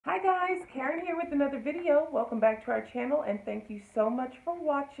Hi guys, Karen here with another video. Welcome back to our channel and thank you so much for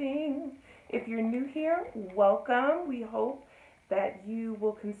watching. If you're new here, welcome. We hope that you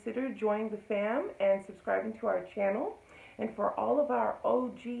will consider joining the fam and subscribing to our channel. And for all of our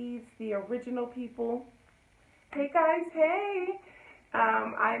OGs, the original people, hey guys, hey!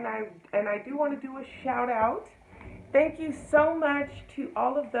 I do want to do a shout out. Thank you so much to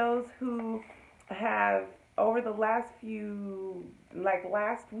all of those who have over the last few, like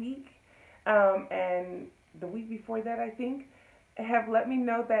last week and the week before that, I think, have let me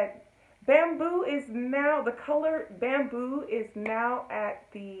know that bamboo is now, the color bamboo is now at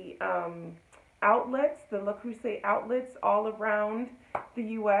the outlets, the Le Creuset outlets all around the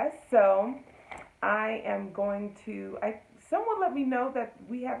U.S. So I am going to, someone let me know that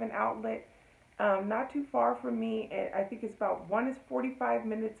we have an outlet not too far from me, and I think it's about, one is 45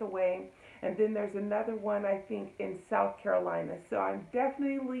 minutes away, and then there's another one, I think, in South Carolina. So I'm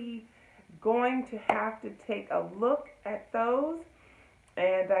definitely going to have to take a look at those,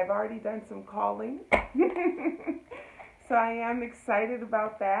 and I've already done some calling. So I am excited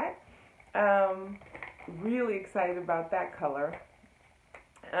about that. Really excited about that color.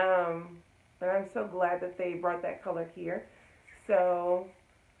 And I'm so glad that they brought that color here. So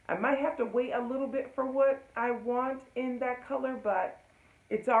I might have to wait a little bit for what I want in that color, but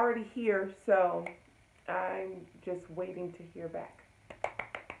it's already here, so I'm just waiting to hear back.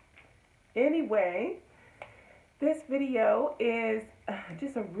 Anyway, this video is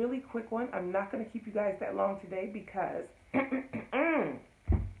just a really quick one. I'm not going to keep you guys that long today because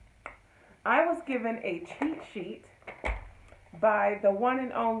I was given a cheat sheet by the one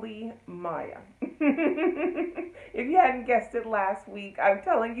and only Maya. If you hadn't guessed it last week, I'm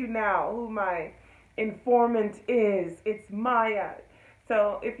telling you now who my informant is. It's Maya.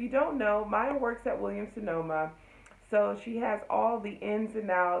 So if you don't know, Maya works at Williams-Sonoma. So she has all the ins and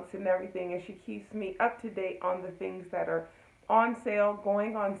outs and everything, and she keeps me up to date on the things that are on sale,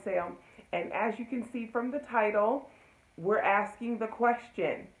 going on sale. And as you can see from the title, we're asking the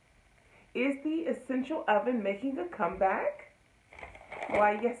question, is the essential oven making a comeback?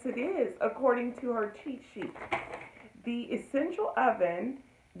 Why, yes it is, according to her cheat sheet. The essential oven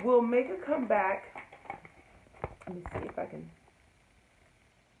will make a comeback. Let me see if I can.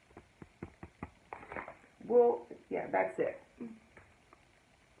 Well, yeah, that's it.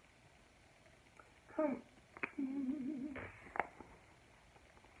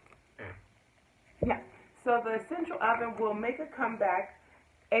 Yeah, so the essential oven will make a comeback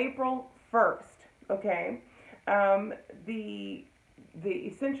April 1st, okay? The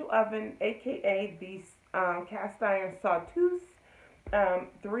essential oven, aka the cast iron sauteuse,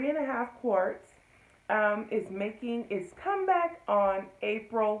 3.5 quarts, is making its comeback on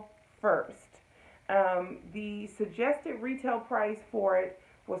April 1st. The suggested retail price for it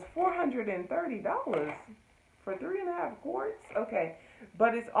was $430 for 3.5 quarts. Okay,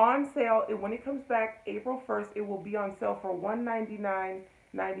 but it's on sale. When it comes back April 1st, it will be on sale for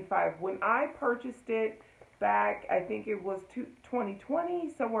 $199.95. When I purchased it back, I think it was 2020,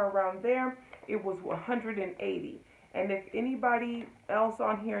 somewhere around there, it was $180. And if anybody else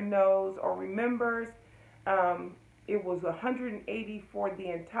on here knows or remembers, it was $180 for the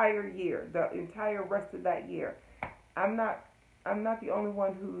entire year, the entire rest of that year. I'm not the only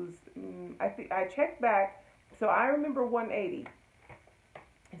one who's, I think I checked back, so I remember $180.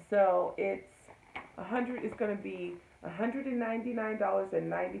 So it's going to be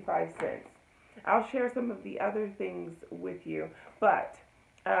 $199.95. I'll share some of the other things with you, but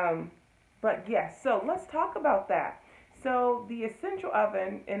yes, so let's talk about that. So the essential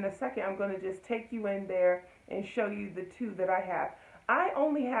oven, in a second, I'm going to just take you in there and show you the two that I have. I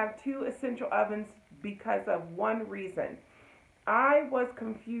only have 2 essential ovens because of one reason. I was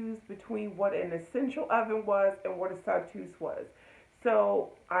confused between what an essential oven was and what a sauteuse was.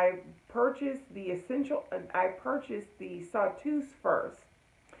 So I purchased the sauteuse first.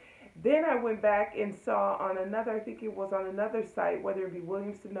 Then I went back and saw on another, I think it was on another site, whether it be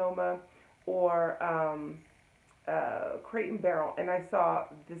Williams-Sonoma or Crate and Barrel, and I saw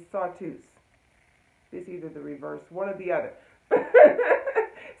the sauteuse. It's either the reverse, one or the other.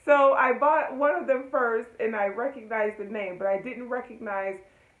 So I bought one of them first, and I recognized the name, but I didn't recognize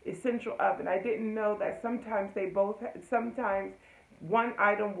essential oven. I didn't know that sometimes sometimes one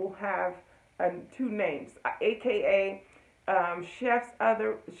item will have 2 names, aka chef's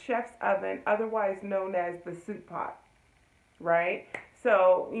oven, otherwise known as the soup pot, right?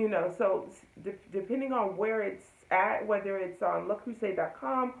 So, you know, so depending on where it's at, whether it's on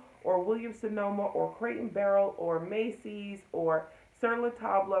LeCreuset.com or Williams-Sonoma or Crate and Barrel or Macy's or Sur La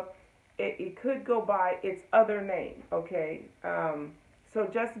Table, it could go by its other name, okay? So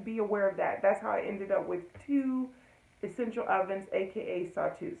just be aware of that. That's how I ended up with 2 essential ovens, aka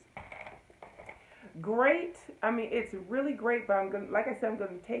Sauteuse. Great. I mean, it's really great, but like I said, I'm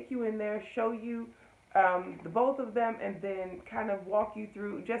going to take you in there, show you the both of them, and then kind of walk you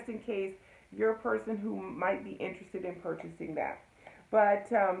through, just in case you're a person who might be interested in purchasing that.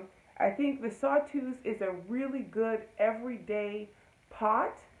 But I think the Sauteuse is a really good everyday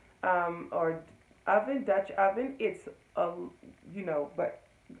pot or oven, Dutch oven. It's a, but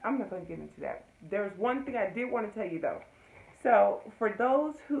I'm not going to get into that. There's one thing I did want to tell you though. So for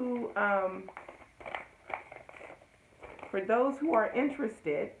those who are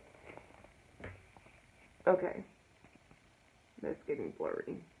interested, okay, that's getting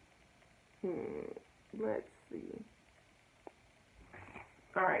blurry. Let's see.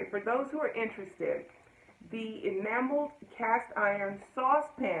 All right, for those who are interested, the enameled cast iron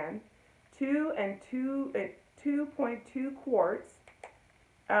saucepan, 2.2 quarts,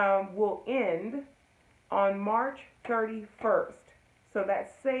 will end on March 31st. So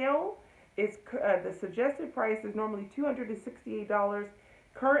that sale is the suggested price is normally $268.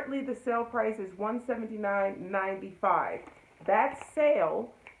 Currently, the sale price is $179.95. That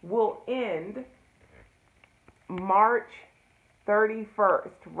sale will end March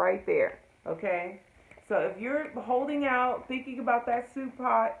 31st, right there. Okay. So if you're holding out, thinking about that soup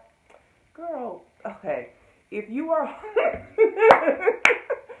pot, girl, okay. If you are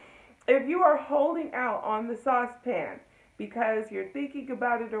if you are holding out on the saucepan because you're thinking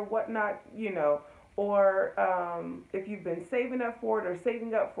about it or whatnot, or if you've been saving up for it or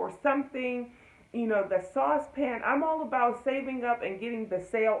saving up for something, the saucepan, I'm all about saving up and getting the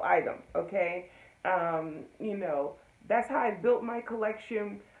sale item, okay? That's how I built my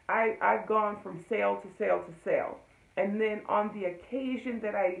collection. I've gone from sale to sale to sale. And then on the occasion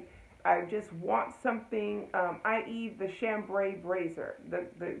that I just want something, i.e. the chambray brazier,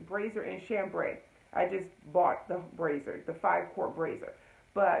 the brazier in chambray. I just bought the brazier, the 5-quart brazier.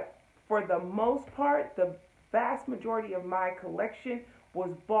 But for the most part, the vast majority of my collection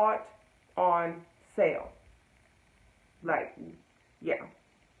was bought on sale. Like, yeah.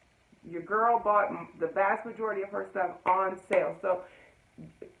 Your girl bought the vast majority of her stuff on sale. So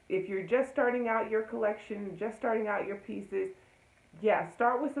if you're just starting out your collection, just starting out your pieces, yeah,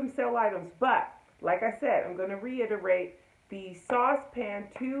 start with some sale items. But like I said, I'm going to reiterate, the saucepan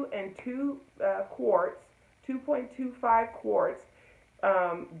 2.2 quarts, 2.25 quarts,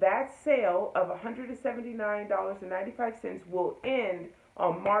 that sale of $179.95 will end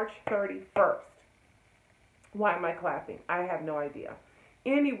on March 31st. Why am I clapping? I have no idea.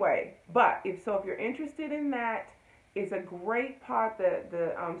 Anyway, but if you're interested in that, it's a great pot.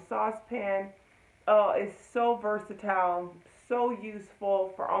 The saucepan is so versatile, so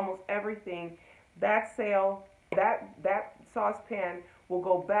useful for almost everything. That sale, that saucepan will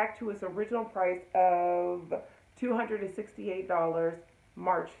go back to its original price of $268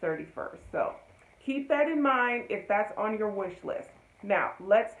 March 31st. So keep that in mind if that's on your wish list. Now,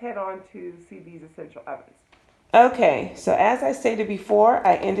 let's head on to see these essential ovens. Okay, so as I stated before,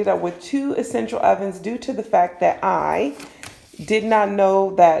 I ended up with 2 essential ovens due to the fact that I did not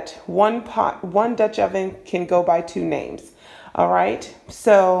know that one Dutch oven can go by 2 names. All right,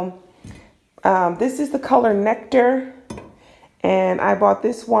 so this is the color Nectar, and I bought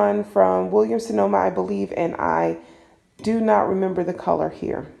this one from Williams-Sonoma, I believe, and I do not remember the color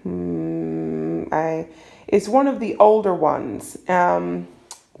here. It's one of the older ones,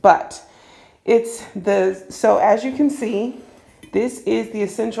 but so as you can see, this is the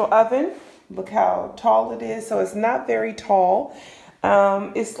essential oven. Look how tall it is. So it's not very tall.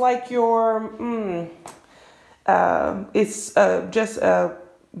 It's like your, it's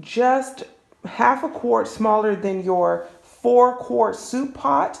just half a quart smaller than your 4-quart soup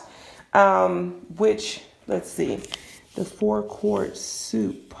pot, which, let's see, the 4-quart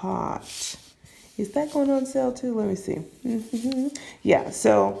soup pot. Is that going on sale too? Let me see. Yeah,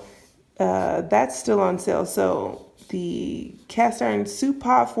 so that's still on sale. So the cast iron soup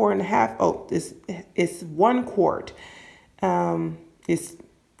pot 4.5. It's 1 quart. It's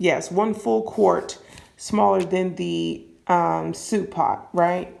 1 full quart smaller than the soup pot,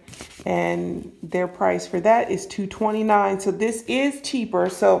 right? And their price for that is $229. So this is cheaper.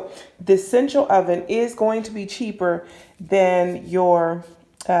 So the essential oven is going to be cheaper than your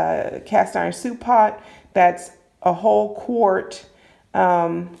cast iron soup pot. That's a whole quart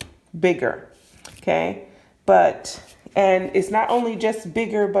bigger. Okay, and it's not only just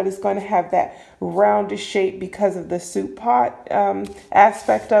bigger, but it's going to have that roundish shape because of the soup pot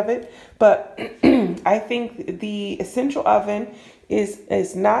aspect of it. But I think the essential oven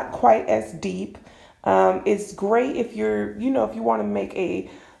is not quite as deep. It's great if you're, if you want to make a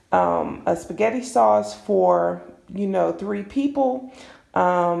spaghetti sauce for, 3 people.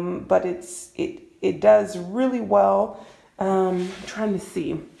 But it does really well. I'm trying to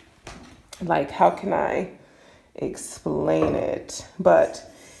see, like, how can I explain it? But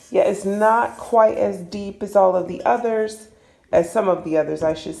yeah, it's not quite as deep as all of the others, as some of the others,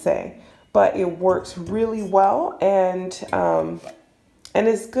 I should say. But it works really well, and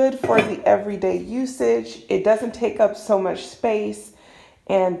it's good for the everyday usage. It doesn't take up so much space,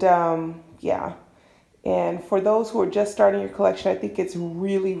 and yeah. And for those who are just starting your collection, I think it's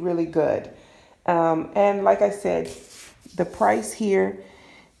really, really good. And like I said, the price here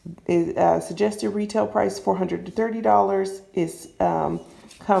is suggested retail price $430. Is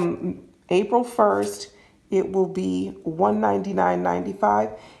come April 1st, it will be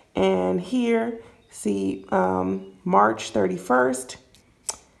 $199.95. And here, see, March 31st,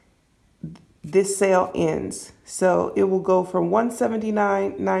 this sale ends. So it will go from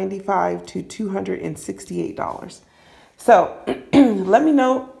 $179.95 to $268. So let me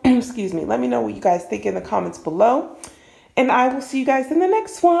know, excuse me, let me know what you guys think in the comments below. And I will see you guys in the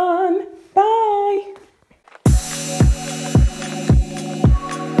next one. Bye.